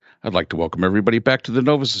I'd like to welcome everybody back to the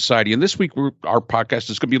Nova Society. And this week, our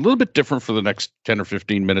podcast is going to be a little bit different for the next 10 or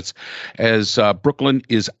 15 minutes as Brooklyn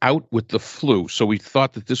is out with the flu. So we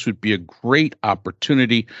thought that this would be a great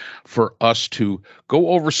opportunity for us to go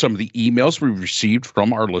over some of the emails we received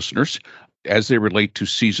from our listeners as they relate to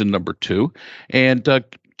season number 2 and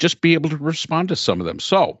just be able to respond to some of them.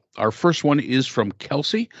 So our first one is from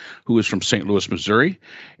Kelsey, who is from St. Louis, Missouri.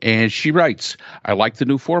 And she writes, I like the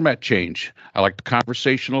new format change. I like the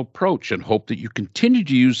conversational approach and hope that you continue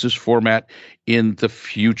to use this format in the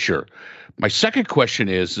future. My second question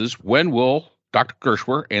is when will Dr.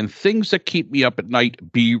 Gershwer and Things That Keep Me Up at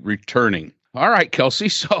Night be returning? All right, Kelsey.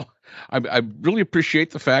 So I really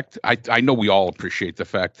appreciate the fact, I know we all appreciate the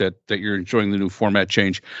fact that you're enjoying the new format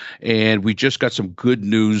change. And we just got some good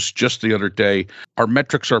news just the other day. Our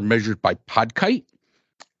metrics are measured by Podkite.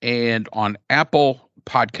 And on Apple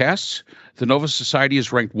Podcasts, the Nova Society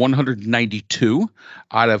is ranked 192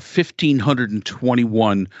 out of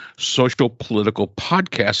 1,521 social political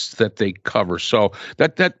podcasts that they cover. So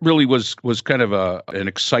that really was kind of an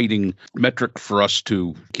exciting metric for us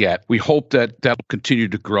to get. We hope that will continue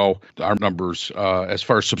to grow. Our numbers, as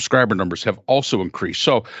far as subscriber numbers, have also increased.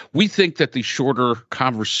 So we think that the shorter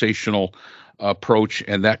conversational approach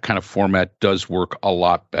and that kind of format does work a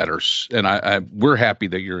lot better. And we're happy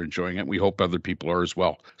that you're enjoying it. We hope other people are as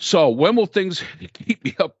well. So when will Things Keep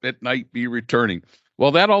Me Up at Night be returning?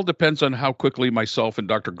 Well, that all depends on how quickly myself and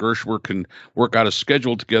Dr. Gershwer can work out a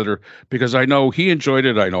schedule together, because I know he enjoyed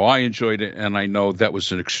it, I know I enjoyed it, and I know that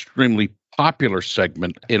was an extremely popular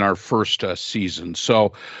segment in our first season.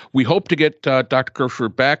 So we hope to get Dr.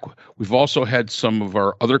 Gershwer back. We've also had some of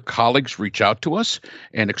our other colleagues reach out to us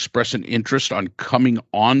and express an interest on coming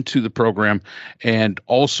on to the program and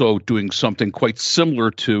also doing something quite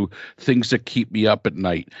similar to Things That Keep Me Up at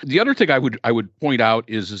Night. The other thing I would point out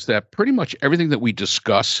is that pretty much everything that we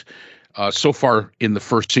discuss so far in the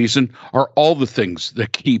first season are all the things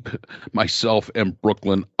that keep myself and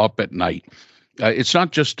Brooklyn up at night. It's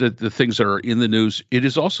not just the things that are in the news. It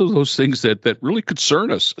is also those things that really concern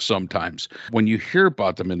us sometimes when you hear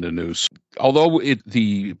about them in the news. Although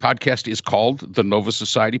the podcast is called the Nova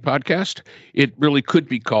Society Podcast, it really could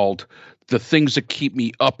be called the Things That Keep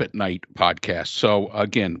Me Up at Night podcast. So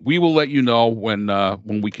again, we will let you know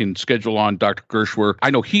when we can schedule on Dr. Gershwer. I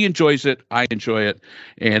know he enjoys it. I enjoy it.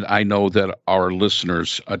 And I know that our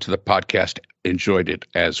listeners to the podcast enjoyed it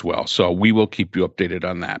as well. So we will keep you updated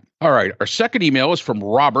on that. All right. Our second email is from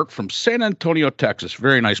Robert from San Antonio, Texas.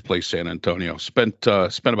 Very nice place, San Antonio. Spent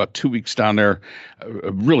about 2 weeks down there.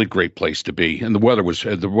 A really great place to be. And the weather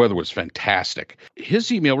was fantastic.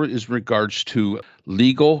 His email is in regards to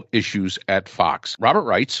legal issues at Fox. Robert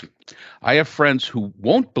writes, I have friends who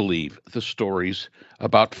won't believe the stories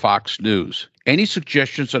about Fox News. Any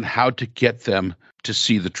suggestions on how to get them to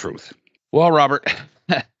see the truth? Well, Robert,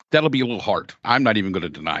 that'll be a little hard. I'm not even going to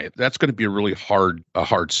deny it. That's going to be a really hard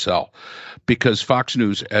sell, because Fox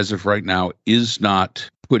News, as of right now, is not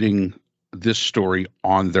putting this story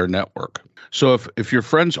on their network. So if your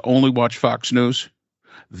friends only watch Fox News,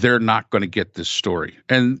 they're not going to get this story.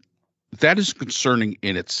 And that is concerning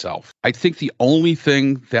in itself. I think the only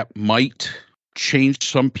thing that might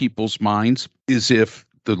change some people's minds is if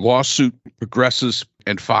the lawsuit progresses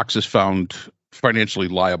and Fox is found financially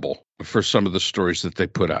liable for some of the stories that they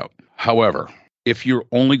put out. However, if you're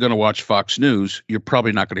only going to watch Fox News, you're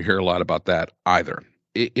probably not going to hear a lot about that either.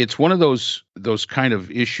 It's one of those kind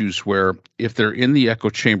of issues where if they're in the echo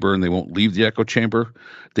chamber and they won't leave the echo chamber,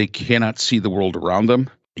 they cannot see the world around them.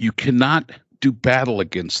 You cannot do battle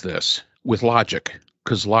against this with logic,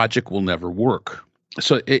 because logic will never work.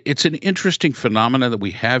 So it's an interesting phenomena that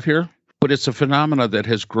we have here, but it's a phenomena that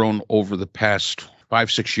has grown over the past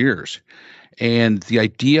 5-6 years. And the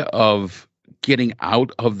idea of getting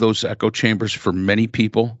out of those echo chambers for many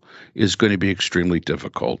people is going to be extremely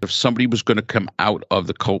difficult. If somebody was going to come out of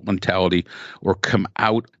the cult mentality or come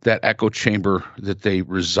out that echo chamber that they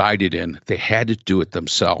resided in, they had to do it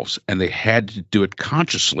themselves, and they had to do it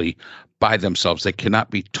consciously by themselves. They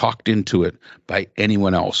cannot be talked into it by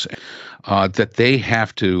anyone else. That they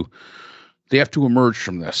have to emerge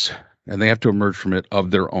from this. And they have to emerge from it of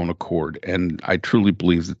their own accord. And I truly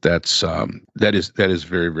believe that is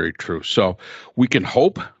very, very true. So we can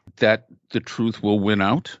hope that the truth will win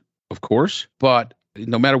out, of course. But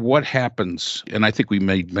no matter what happens, and I think we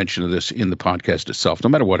made mention of this in the podcast itself, no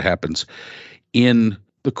matter what happens in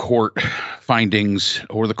the court findings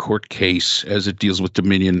or the court case as it deals with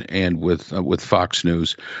Dominion and with Fox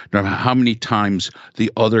News, no matter how many times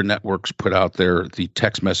the other networks put out there the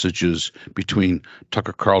text messages between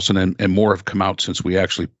Tucker Carlson and more have come out since we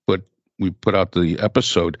actually put we put out the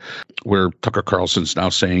episode where Tucker Carlson's now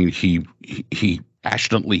saying he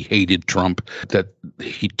passionately hated Trump, that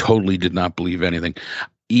he totally did not believe anything.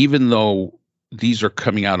 Even though these are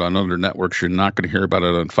coming out on other networks, you're not going to hear about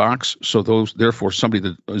it on Fox. So therefore, somebody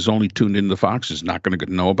that is only tuned into Fox is not going to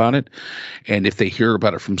know about it. And if they hear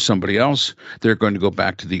about it from somebody else, they're going to go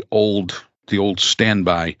back to the old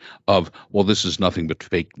standby of, well, this is nothing but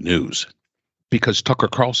fake news, because Tucker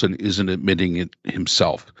Carlson isn't admitting it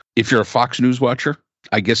himself. If you're a Fox News watcher,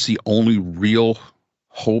 I guess the only real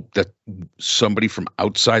hope that somebody from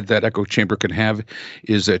outside that echo chamber can have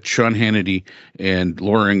is that Sean Hannity and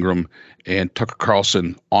Laura Ingraham and Tucker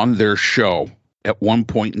Carlson on their show at one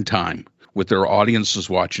point in time with their audiences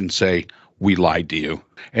watching say, we lied to you.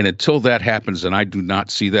 And until that happens, and I do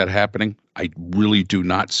not see that happening, I really do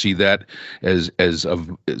not see that as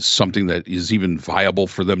something that is even viable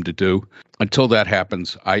for them to do. Until that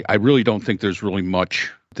happens, I really don't think there's really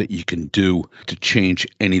much that you can do to change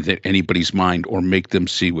anybody's mind or make them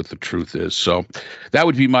see what the truth is. So that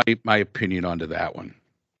would be my opinion onto that one.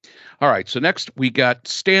 All right, so next we got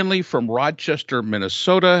Stanley from Rochester,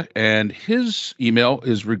 Minnesota, and his email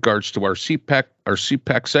is regards to our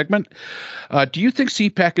CPAC segment. Do you think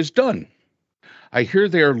CPAC is done? I hear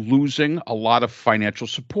they are losing a lot of financial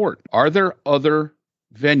support. Are there other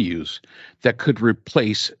venues that could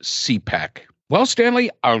replace CPAC? Well, Stanley,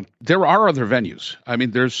 there are other venues. I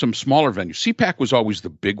mean, there's some smaller venues. CPAC was always the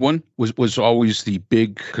big one, was always the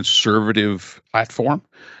big conservative platform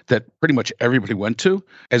that pretty much everybody went to.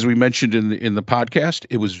 As we mentioned in the podcast,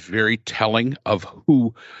 it was very telling of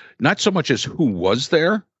who, not so much as who was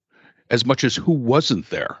there, as much as who wasn't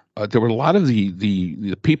there. There were a lot of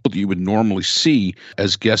the people that you would normally see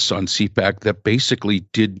as guests on CPAC that basically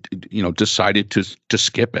decided to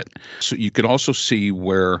skip it. So you could also see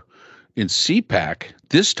where in CPAC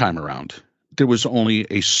this time around, there was only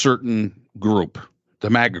a certain group. The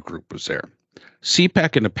MAGA group was there.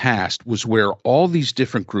 CPAC in the past was where all these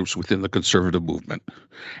different groups within the conservative movement,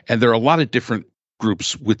 and there are a lot of different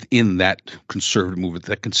groups within that conservative movement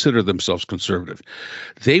that consider themselves conservative,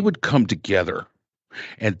 they would come together.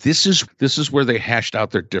 And this is where they hashed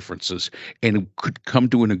out their differences and could come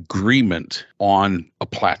to an agreement on a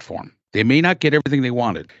platform. They may not get everything they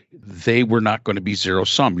wanted. They were not going to be zero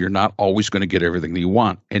sum. You're not always going to get everything that you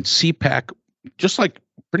want. And CPAC, just like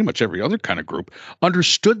pretty much every other kind of group,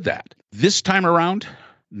 understood that. This time around,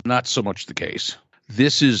 not so much the case.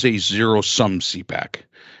 This is a zero sum CPAC.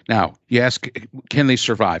 Now, you ask, can they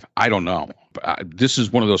survive? I don't know. This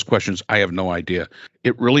is one of those questions I have no idea.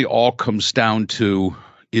 It really all comes down to,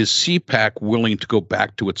 is CPAC willing to go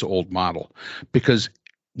back to its old model? Because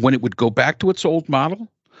when it would go back to its old model,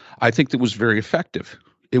 I think that was very effective.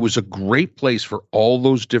 It was a great place for all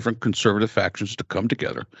those different conservative factions to come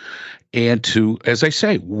together and to, as I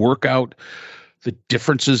say, work out the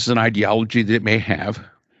differences in ideology that it may have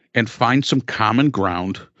and find some common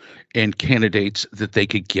ground and candidates that they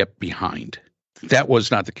could get behind. That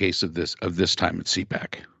was not the case of this time at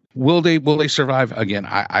CPAC. Will they survive? Again,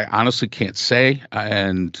 I honestly can't say,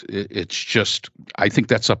 and it's just, I think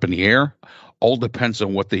that's up in the air. All depends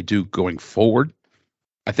on what they do going forward.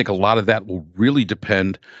 I think a lot of that will really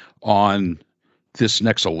depend on this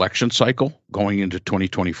next election cycle going into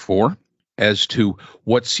 2024 as to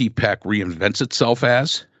what CPAC reinvents itself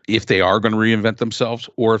as, if they are going to reinvent themselves,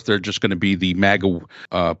 or if they're just going to be the MAGA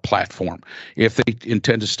platform. If they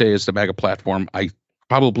intend to stay as the MAGA platform,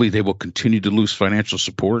 probably they will continue to lose financial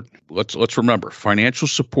support. Let's remember, financial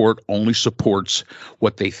support only supports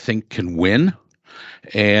what they think can win.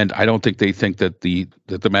 And I don't think they think that the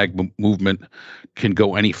MAGA movement can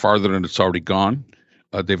go any farther than it's already gone.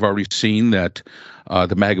 They've already seen that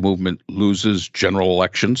the MAGA movement loses general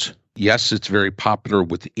elections. Yes, it's very popular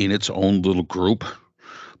within its own little group,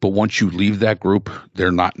 but once you leave that group,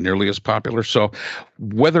 they're not nearly as popular. So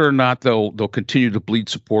whether or not they'll continue to bleed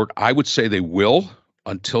support, I would say they will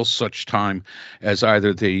until such time as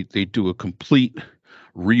either they do a complete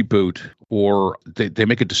reboot or they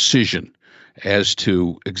make a decision as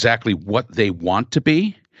to exactly what they want to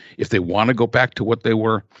be, if they want to go back to what they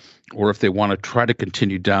were, or if they want to try to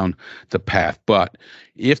continue down the path. But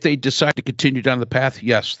if they decide to continue down the path,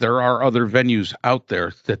 yes, there are other venues out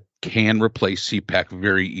there that can replace CPAC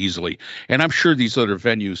very easily. And I'm sure these other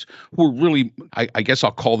venues who are really, I guess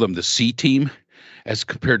I'll call them the C team as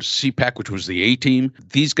compared to CPAC, which was the A team.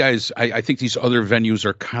 These guys, I think these other venues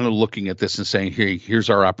are kind of looking at this and saying, here's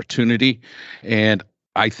our opportunity. And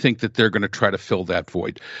I think that they're going to try to fill that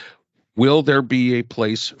void. Will there be a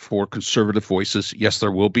place for conservative voices? Yes,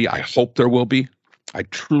 there will be. I hope there will be. I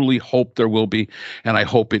truly hope there will be, and I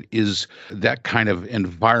hope it is that kind of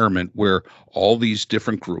environment where all these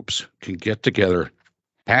different groups can get together,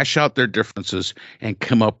 hash out their differences, and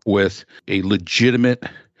come up with a legitimate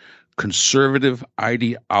conservative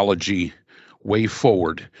ideology way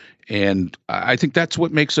forward. And I think that's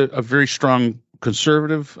what makes a very strong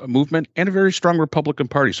conservative movement and a very strong Republican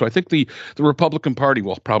Party. So I think the Republican Party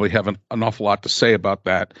will probably have an awful lot to say about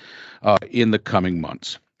that in the coming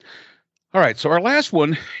months. All right, so our last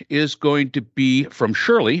one is going to be from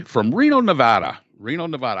Shirley from Reno, Nevada. Reno,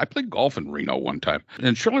 Nevada. I played golf in Reno one time.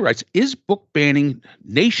 And Shirley writes, is book banning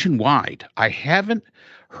nationwide? I haven't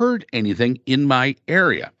heard anything in my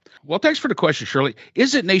area. Well, thanks for the question, Shirley.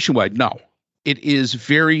 Is it nationwide? No, it is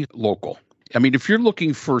very local. I mean, if you're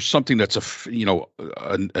looking for something that's a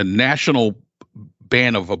national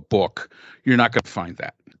ban of a book, you're not going to find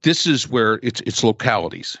that. This is where it's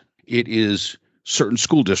localities. It is certain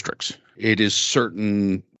school districts. It is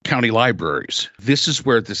certain county libraries. This is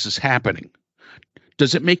where this is happening.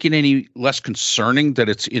 Does it make it any less concerning that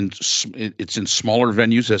it's in smaller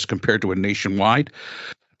venues as compared to a nationwide?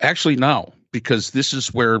 Actually, no, because this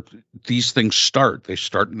is where these things start. They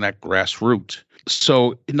start in that grassroots.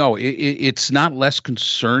 So, no, it's not less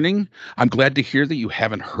concerning. I'm glad to hear that you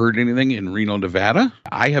haven't heard anything in Reno, Nevada.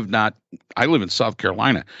 I have not. I live in South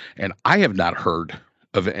Carolina, and I have not heard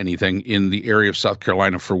of anything in the area of South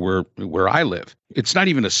Carolina for where I live. It's not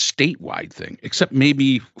even a statewide thing, except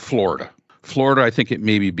maybe Florida. Florida, I think it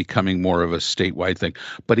may be becoming more of a statewide thing.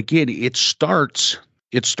 But again, it starts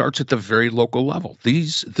at the very local level.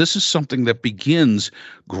 This is something that begins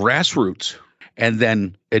grassroots and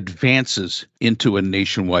then advances into a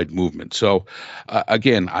nationwide movement. So,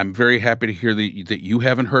 again, I'm very happy to hear that you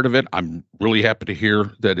haven't heard of it. I'm really happy to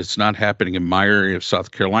hear that it's not happening in my area of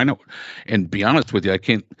South Carolina. And be honest with you, I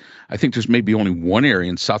think there's maybe only one area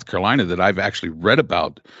in South Carolina that I've actually read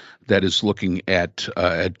about that is looking at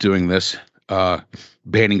doing this,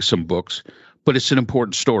 banning some books. But it's an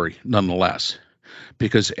important story nonetheless.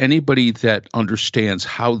 Because anybody that understands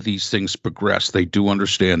how these things progress, they do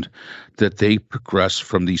understand that they progress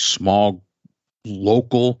from these small,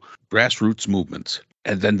 local grassroots movements,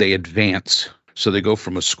 and then they advance. So they go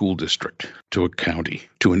from a school district to a county,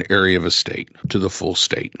 to an area of a state, to the full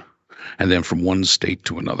state, and then from one state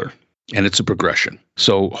to another. And it's a progression.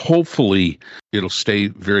 So hopefully it'll stay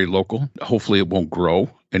very local. Hopefully it won't grow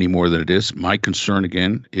any more than it is. My concern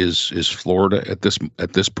again is Florida at this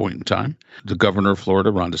point in time. The governor of Florida,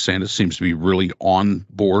 Ron DeSantis, seems to be really on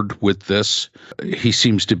board with this. He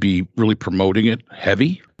seems to be really promoting it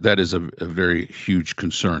heavy. That is a very huge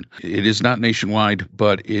concern. It is not nationwide,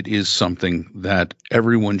 but it is something that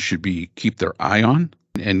everyone should keep their eye on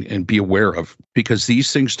and be aware of, because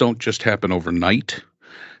these things don't just happen overnight.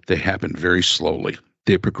 They happen very slowly.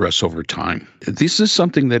 They progress over time. This is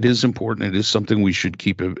something that is important. It is something we should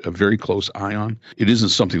keep a very close eye on. It isn't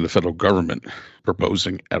something the federal government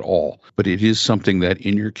proposing at all, but it is something that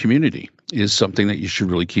in your community is something that you should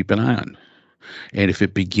really keep an eye on. And if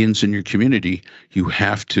it begins in your community, you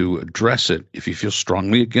have to address it. If you feel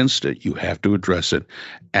strongly against it, you have to address it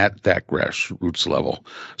at that grassroots level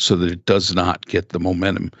so that it does not get the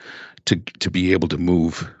momentum to be able to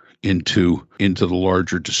move into the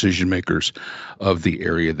larger decision makers of the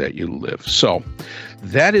area that you live. So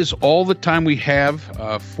that is all the time we have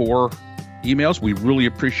for emails. We really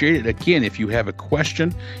appreciate it. Again, if you have a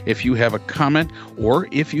question, if you have a comment, or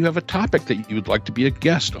if you have a topic that you would like to be a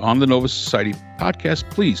guest on the Nova Society podcast,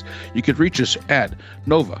 please, you could reach us at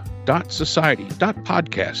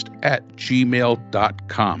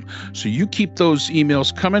nova.society.podcast@gmail.com. So you keep those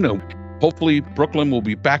emails coming. Hopefully, Brooklyn will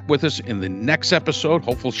be back with us in the next episode.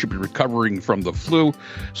 Hopefully, she'll be recovering from the flu.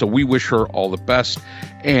 So we wish her all the best.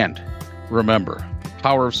 And remember,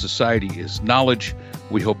 power of society is knowledge.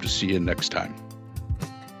 We hope to see you next time.